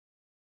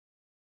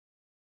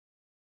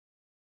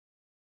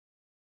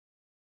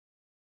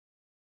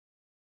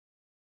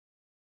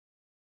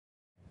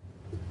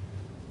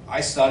I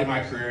started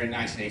my career in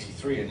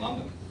 1983 in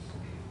London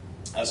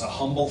as a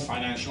humble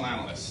financial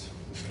analyst.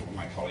 A couple of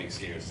my colleagues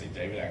here say,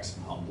 David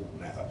Axson, humble,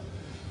 never.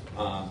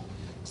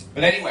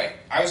 But anyway,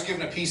 I was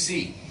given a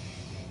PC.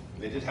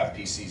 They did have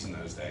PCs in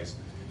those days.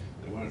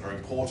 They weren't very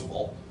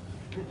portable.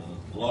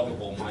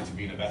 Luggable might have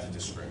been a better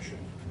description.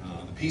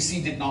 The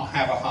PC did not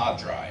have a hard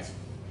drive,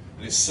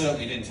 and it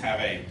certainly didn't have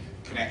a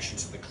connection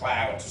to the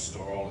cloud to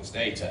store all its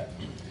data.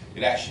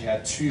 It actually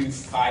had two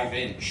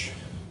 5-inch,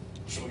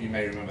 some of you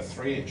may remember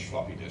 3-inch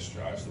floppy disk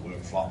drives that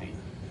weren't floppy.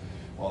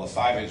 Well, the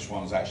 5-inch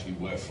ones actually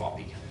were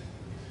floppy.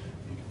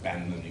 You could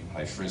bend them, you could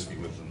play frisbee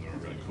with them, they were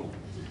really cool.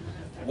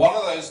 One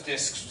of those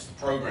disks was the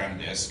program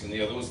disk, and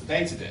the other was the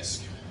data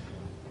disk.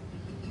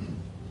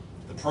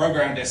 The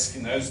program disk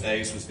in those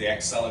days was the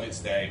Excel of its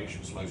day, which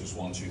was Lotus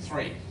 1, 2,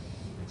 3.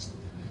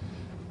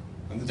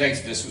 And the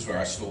data disk was where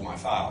I stored my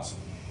files.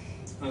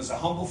 And as a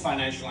humble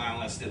financial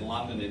analyst in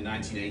London in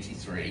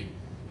 1983,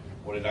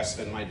 what did I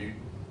spend my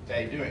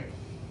day doing?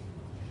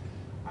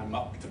 I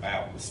mucked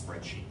about with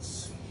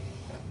spreadsheets.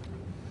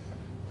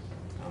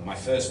 My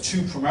first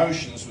 2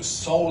 promotions were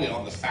solely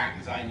on the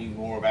fact that I knew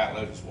more about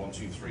Lotus 1,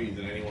 2, 3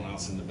 than anyone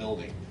else in the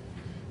building.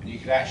 And you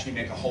could actually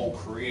make a whole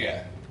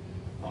career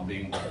on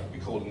being what we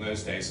called in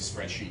those days a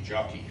spreadsheet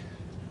jockey.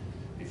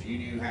 If you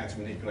knew how to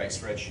manipulate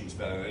spreadsheets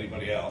better than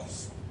anybody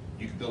else,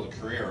 you could build a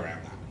career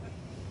around that.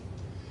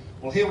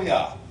 Well, here we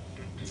are,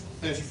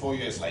 34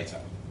 years later.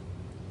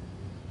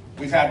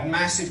 We've had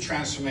massive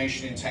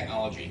transformation in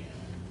technology.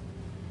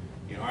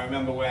 You know, I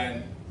remember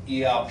when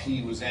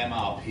ERP was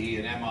MRP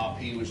and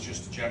MRP was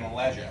just a general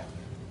ledger.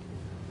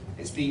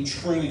 It's been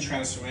truly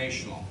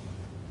transformational.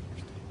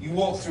 You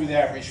walk through the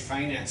average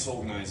finance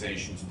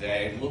organization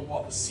today and look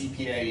what the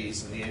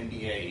CPAs and the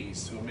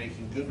MBAs who are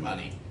making good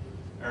money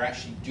are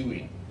actually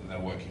doing in their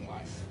working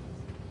life.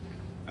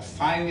 And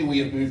finally, we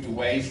have moved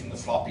away from the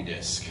floppy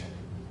disk.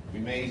 We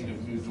may even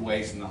have moved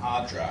away from the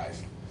hard drive.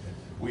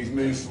 We've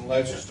moved from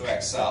Lotus to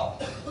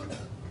Excel.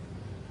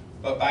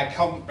 But by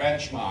current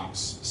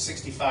benchmarks,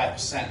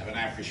 65% of an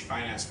average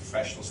finance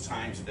professional's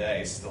time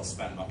today is still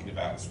spent mucking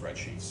about with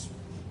spreadsheets.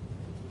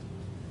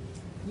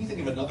 Can you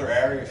think of another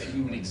area of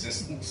human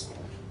existence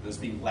that has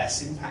been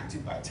less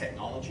impacted by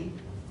technology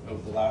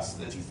over the last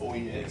 34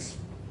 years?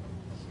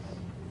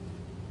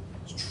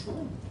 It's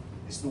true.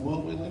 It's the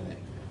world we live in.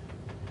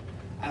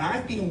 And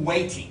I've been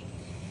waiting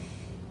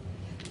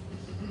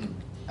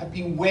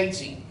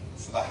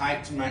for the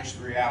hype to match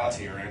the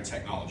reality around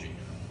technology.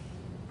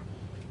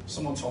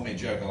 Someone told me a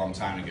joke a long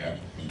time ago.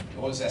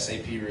 What does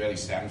SAP really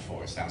stand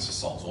for? It stands for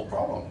solves all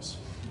problems.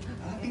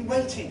 And I've been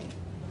waiting.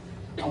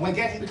 And we're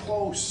getting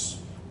close.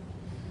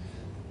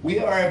 We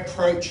are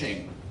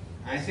approaching,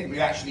 and I think we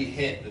actually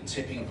hit the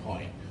tipping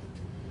point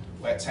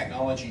where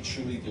technology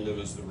truly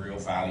delivers the real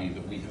value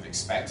that we have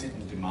expected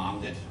and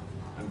demanded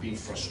and been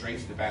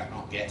frustrated about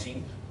not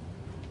getting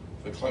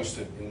for close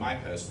to, in my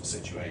personal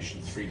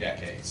situation, 3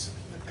 decades.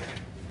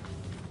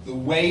 The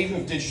wave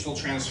of digital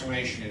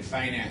transformation in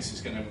finance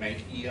is going to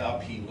make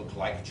ERP look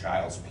like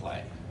child's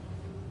play.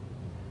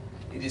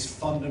 It is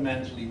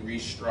fundamentally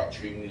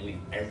restructuring nearly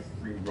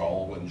every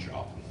role and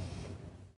job.